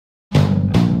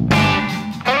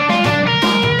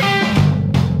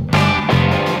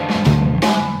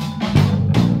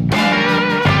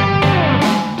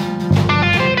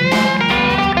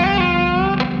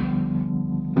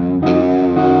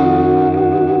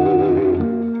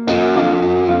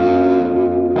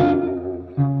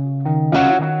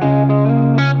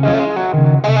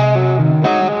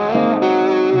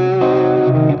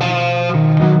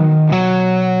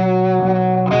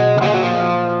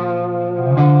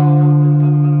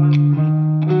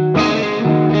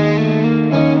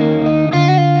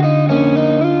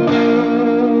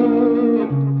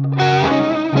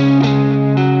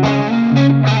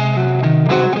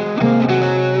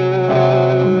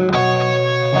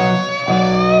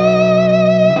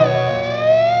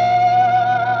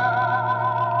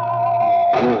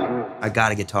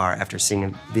got a guitar after seeing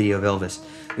a video of Elvis.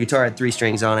 The guitar had 3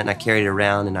 strings on it, and I carried it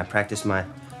around, and I practiced my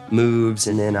moves,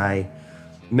 and then I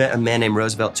met a man named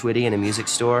Roosevelt Twitty in a music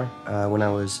store when I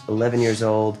was 11 years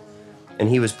old, and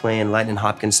he was playing Lightning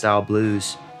Hopkins-style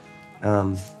blues.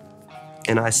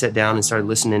 And I sat down and started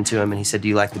listening to him, and he said, "Do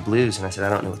you like the blues?" And I said, "I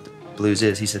don't know what the blues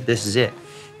is." He said, "This is it."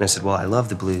 And I said, "Well, I love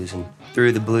the blues." And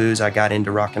through the blues, I got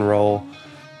into rock and roll,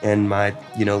 and my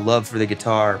love for the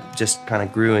guitar just kind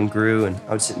of grew and grew, and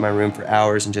I would sit in my room for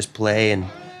hours and just play, and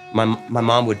my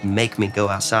mom would make me go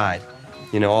outside.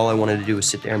 All I wanted to do was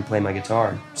sit there and play my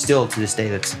guitar. Still, to this day,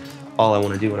 that's all I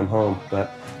want to do when I'm home.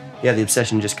 But yeah, the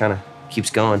obsession just kind of keeps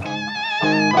going.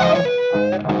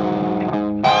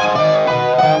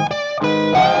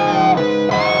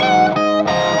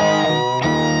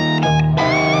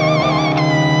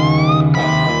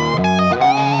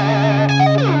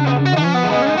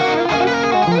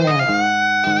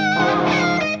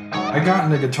 I got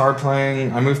into guitar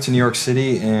playing. I moved to New York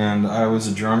City and I was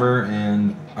a drummer,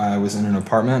 and I was in an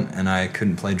apartment and I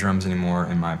couldn't play drums anymore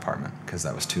in my apartment because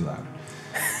that was too loud.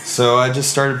 So I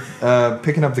just started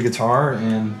picking up the guitar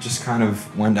and just kind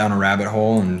of went down a rabbit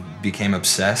hole and became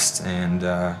obsessed, and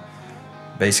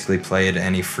basically played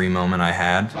any free moment I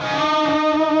had.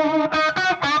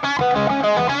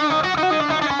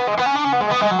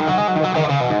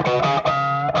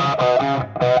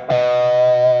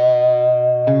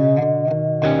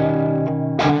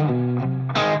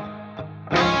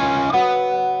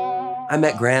 I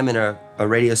met Graham in a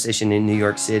radio station in New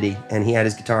York City, and he had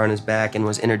his guitar on his back and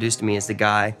was introduced to me as the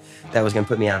guy that was going to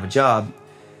put me out of a job.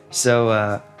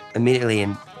 So immediately,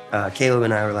 Caleb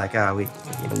and I were like, we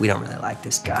don't really like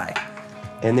this guy.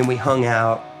 And then we hung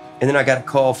out, and then I got a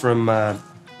call from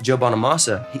Joe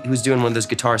Bonamassa. He was doing one of those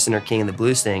Guitar Center King of the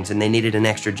Blues things, and they needed an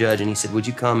extra judge, and he said, "Would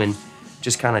you come and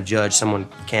just kind of judge? Someone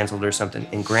canceled or something."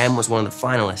 And Graham was one of the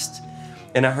finalists.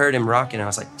 And I heard him rocking, and I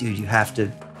was like, "Dude, you have to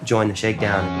join the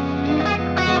Shakedown."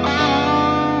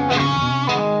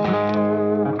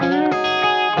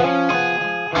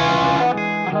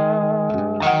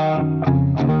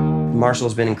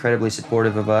 Marshall's been incredibly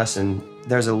supportive of us, and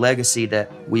there's a legacy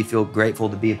that we feel grateful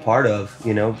to be a part of,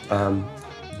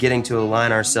 getting to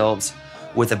align ourselves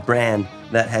with a brand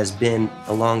that has been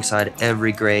alongside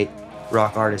every great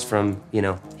rock artist from,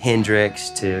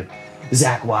 Hendrix to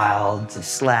Zakk Wylde to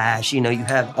Slash. You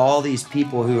have all these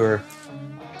people who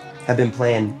have been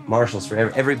playing Marshalls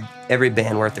forever. Every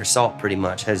band worth their salt pretty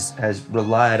much has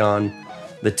relied on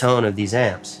the tone of these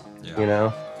amps,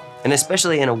 And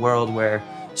especially in a world where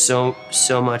so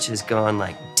much has gone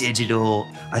like digital,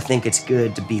 I think it's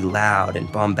good to be loud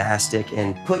and bombastic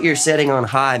and put your setting on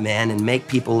high, man, and make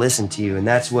people listen to you. And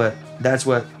that's what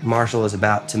Marshall is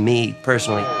about to me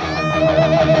personally.